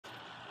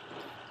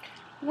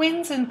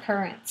Winds and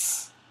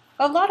currents.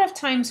 A lot of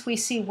times we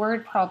see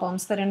word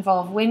problems that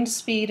involve wind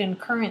speed and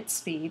current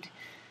speed,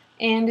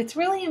 and it's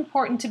really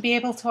important to be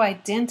able to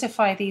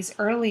identify these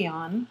early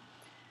on.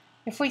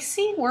 If we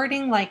see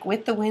wording like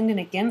with the wind and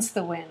against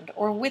the wind,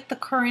 or with the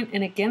current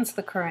and against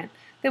the current,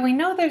 then we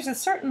know there's a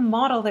certain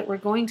model that we're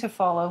going to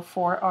follow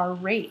for our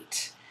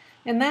rate.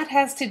 And that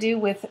has to do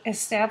with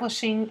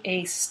establishing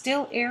a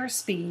still air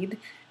speed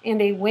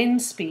and a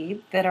wind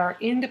speed that are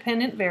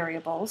independent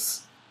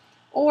variables.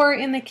 Or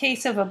in the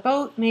case of a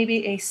boat,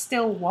 maybe a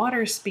still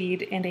water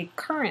speed and a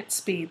current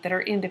speed that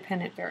are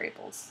independent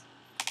variables.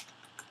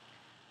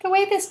 The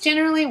way this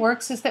generally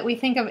works is that we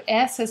think of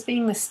S as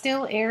being the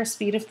still air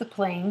speed of the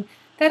plane.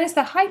 That is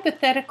the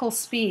hypothetical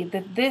speed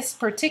that this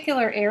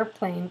particular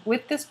airplane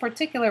with this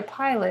particular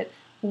pilot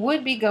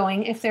would be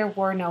going if there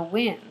were no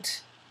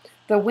wind.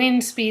 The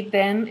wind speed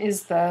then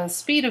is the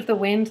speed of the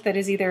wind that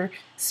is either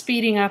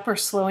speeding up or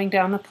slowing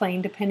down the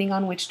plane depending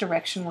on which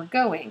direction we're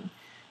going.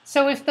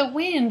 So if the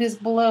wind is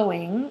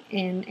blowing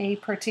in a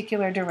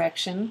particular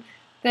direction,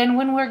 then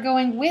when we're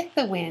going with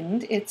the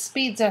wind, it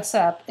speeds us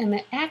up, and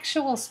the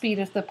actual speed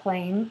of the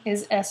plane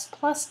is S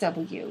plus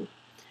W.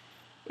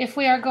 If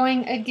we are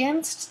going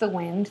against the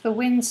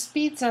wind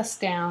speeds us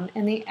down,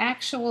 and the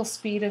actual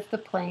speed of the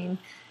plane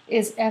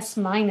is S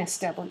minus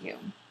W.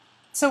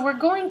 So we're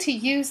going to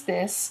use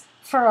this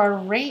for our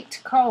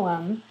rate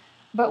column,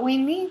 but we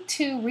need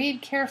to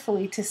read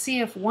carefully to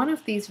see if one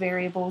of these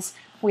variables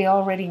we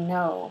already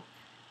know.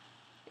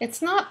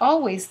 It's not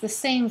always the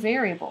same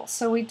variable,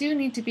 so we do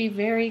need to be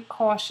very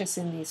cautious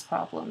in these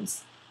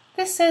problems.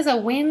 This says a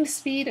wind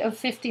speed of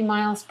 50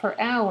 miles per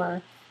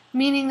hour,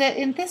 meaning that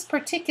in this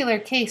particular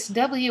case,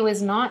 W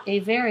is not a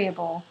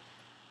variable.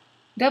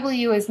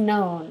 W is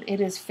known,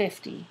 it is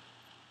 50.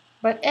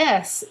 But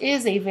S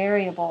is a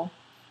variable.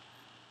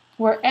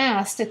 We're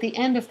asked at the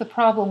end of the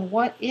problem,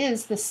 what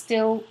is the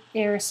still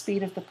air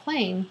speed of the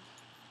plane?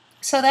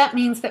 So that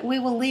means that we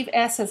will leave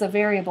S as a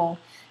variable.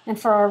 And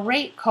for our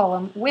rate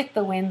column with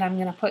the wind, I'm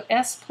going to put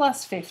S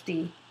plus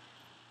 50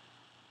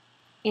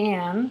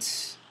 and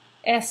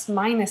S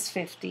minus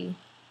 50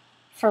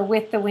 for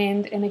with the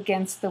wind and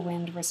against the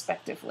wind,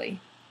 respectively.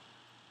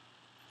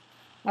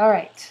 All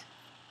right,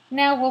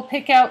 now we'll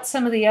pick out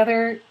some of the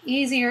other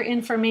easier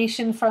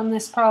information from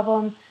this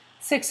problem.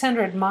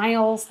 600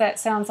 miles, that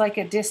sounds like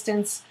a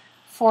distance.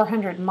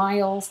 400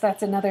 miles,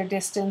 that's another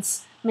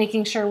distance.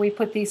 Making sure we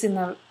put these in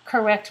the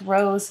correct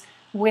rows.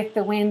 With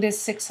the wind is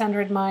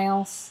 600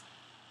 miles.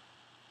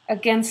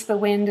 Against the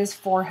wind is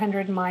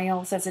 400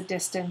 miles as a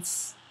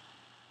distance.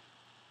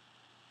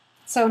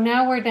 So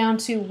now we're down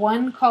to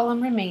one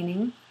column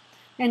remaining.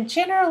 And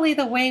generally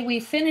the way we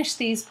finish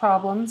these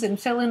problems and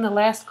fill in the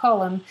last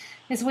column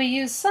is we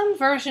use some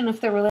version of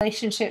the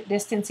relationship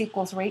distance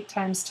equals rate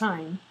times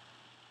time.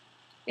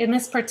 In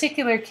this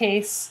particular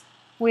case,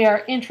 we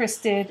are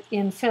interested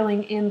in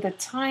filling in the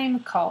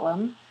time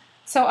column.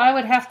 So I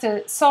would have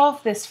to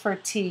solve this for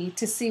t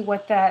to see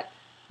what that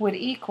would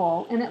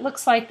equal. And it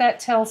looks like that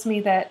tells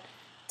me that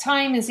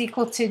time is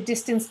equal to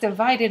distance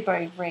divided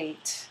by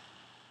rate.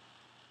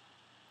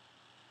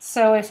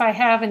 So if I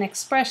have an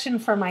expression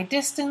for my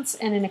distance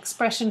and an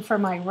expression for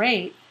my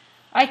rate,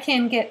 I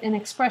can get an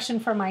expression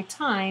for my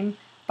time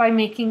by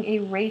making a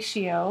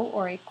ratio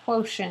or a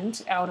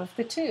quotient out of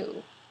the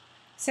two.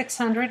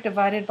 600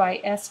 divided by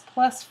S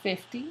plus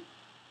 50.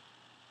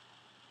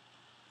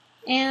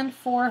 And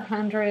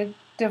 400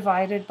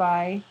 divided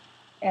by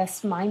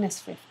S minus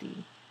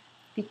 50.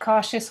 Be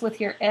cautious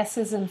with your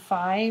S's and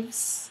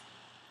 5's.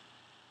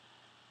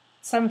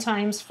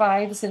 Sometimes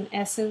 5's and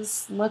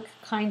S's look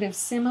kind of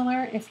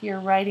similar if you're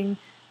writing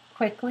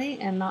quickly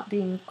and not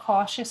being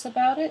cautious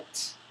about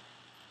it.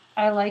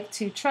 I like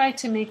to try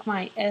to make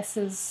my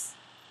S's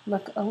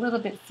look a little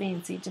bit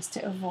fancy just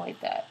to avoid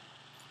that.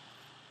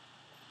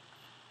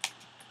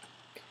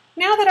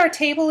 Now that our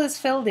table is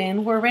filled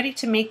in, we're ready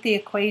to make the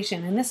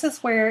equation, and this is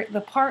where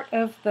the part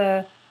of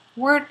the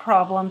word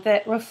problem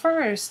that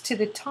refers to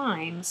the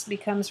times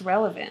becomes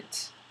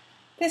relevant.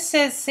 This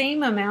says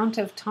same amount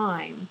of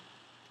time.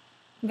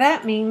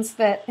 That means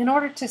that in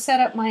order to set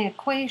up my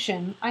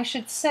equation, I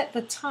should set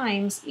the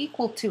times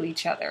equal to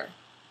each other.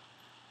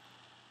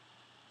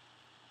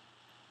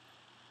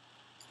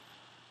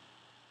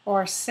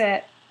 Or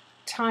set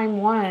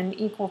time 1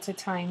 equal to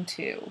time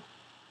 2.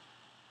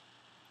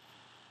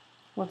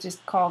 We'll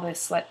just call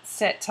this let's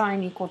set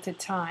time equal to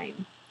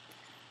time.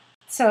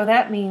 So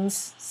that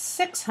means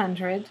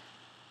 600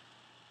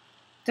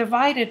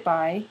 divided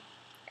by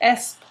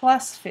S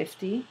plus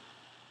 50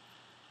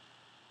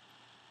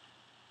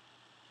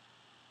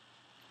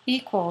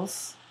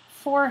 equals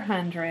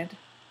 400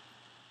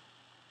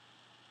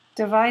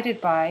 divided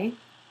by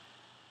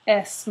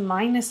S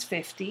minus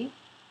 50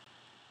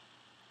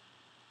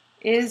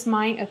 is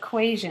my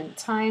equation.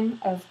 Time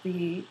of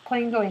the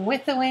plane going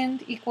with the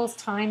wind equals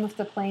time of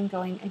the plane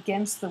going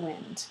against the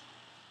wind.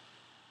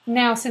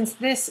 Now, since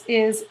this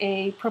is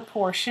a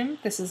proportion,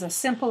 this is a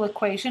simple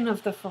equation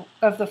of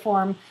the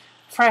form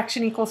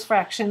fraction equals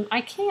fraction,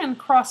 I can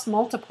cross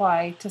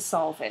multiply to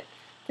solve it.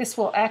 this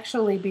will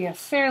actually be a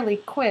fairly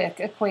quick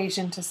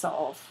equation to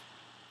solve.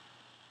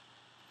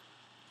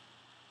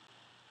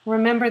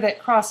 Remember that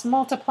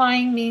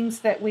cross-multiplying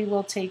means that we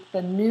will take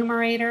the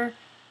numerator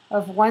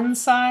of one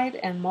side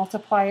and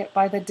multiply it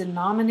by the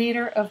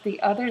denominator of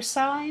the other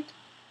side,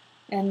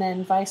 and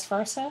then vice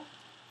versa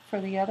for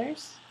the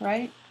others,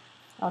 right?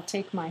 I'll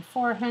take my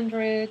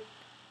 400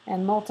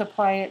 and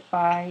multiply it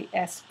by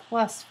s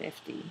plus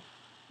 50.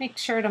 Make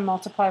sure to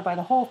multiply by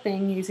the whole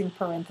thing using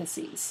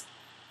parentheses.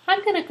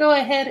 I'm going to go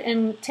ahead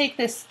and take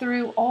this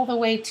through all the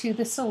way to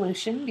the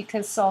solution,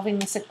 because solving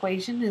this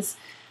equation is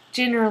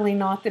generally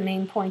not the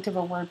main point of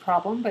a word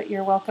problem, but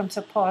you're welcome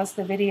to pause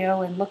the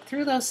video and look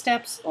through those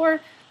steps,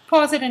 or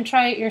pause it and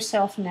try it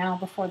yourself now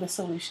before the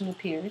solution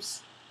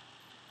appears.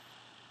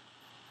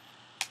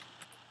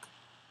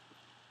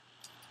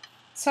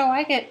 So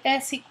I get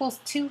s equals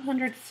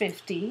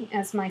 250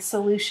 as my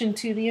solution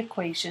to the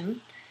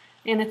equation,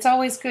 and it's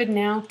always good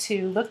now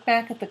to look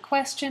back at the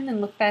question and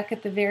look back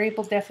at the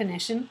variable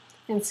definition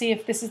and see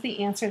if this is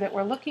the answer that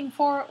we're looking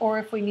for, or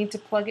if we need to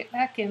plug it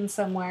back in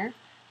somewhere.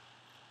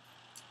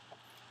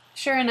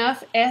 Sure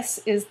enough, s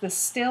is the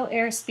still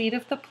air speed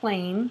of the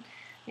plane,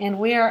 and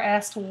we are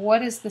asked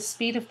what is the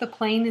speed of the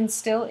plane in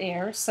still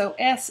air, so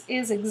s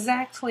is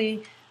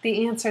exactly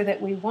the answer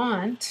that we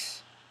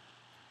want.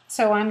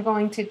 So I'm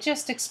going to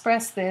just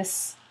express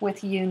this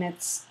with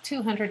units,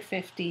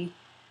 250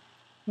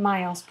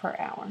 miles per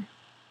hour.